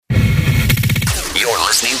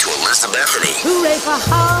listening to Alyssa Bethany. Hooray for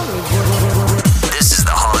Hollywood. This is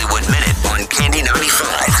the Hollywood Minute on Candy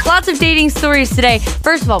 95. Lots of dating stories today.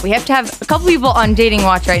 First of all, we have to have a couple people on dating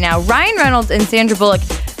watch right now. Ryan Reynolds and Sandra Bullock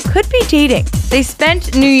could be dating. They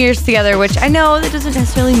spent New Year's together, which I know that doesn't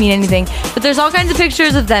necessarily mean anything, but there's all kinds of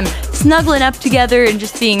pictures of them snuggling up together and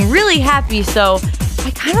just being really happy, so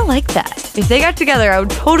I kind of like that. If they got together, I would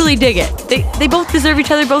totally dig it. They both deserve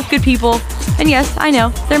each other, both good people. And yes, I know,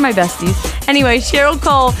 they're my besties. Anyway, Cheryl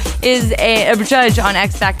Cole is a judge on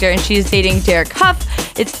X Factor, and she is dating Derek Huff.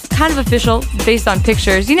 It's kind of official, based on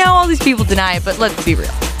pictures. You know, all these people deny it, but let's be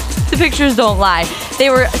real. The pictures don't lie. They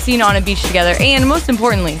were seen on a beach together. And most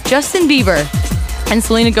importantly, Justin Bieber and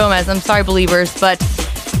Selena Gomez, I'm sorry, believers, but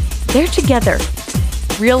they're together.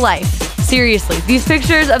 Real life. Seriously. These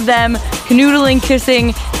pictures of them canoodling,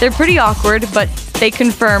 kissing, they're pretty awkward, but they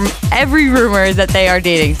confirm every rumor that they are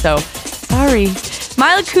dating. So, sorry.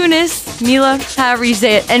 Mila, however you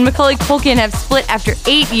say it, and Macaulay Culkin have split after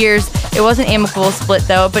 8 years. It wasn't an amicable split,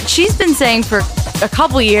 though, but she's been saying for a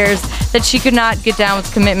couple years that she could not get down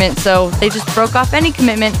with commitment, so they just broke off any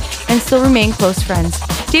commitment and still remain close friends.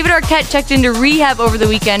 David Arquette checked into rehab over the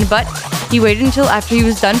weekend, but he waited until after he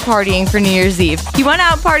was done partying for New Year's Eve. He went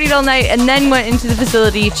out, partied all night, and then went into the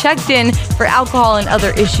facility, checked in for alcohol and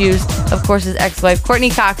other issues. Of course, his ex-wife, Courtney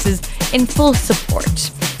Cox, is in full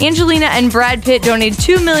support. Angelina and Brad Pitt donated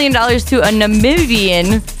 $2 million to a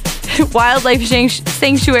Namibian wildlife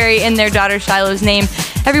sanctuary in their daughter Shiloh's name.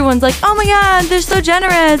 Everyone's like, oh my God, they're so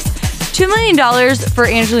generous. $2 million for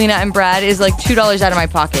Angelina and Brad is like $2 out of my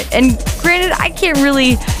pocket. And granted, I can't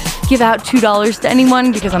really give out $2 to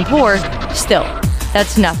anyone because I'm poor. Still,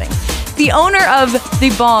 that's nothing. The owner of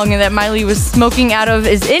the bong that Miley was smoking out of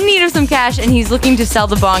is in need of some cash, and he's looking to sell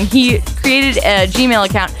the bong. He created a Gmail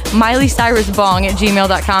account,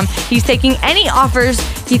 MileyCyrusBong@gmail.com. He's taking any offers.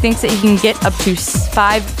 He thinks that he can get up to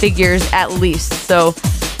 5 figures at least. So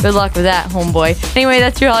good luck with that, homeboy. Anyway,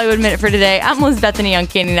 that's your Hollywood Minute for today. I'm Liz Bethany on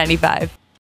Candy 95.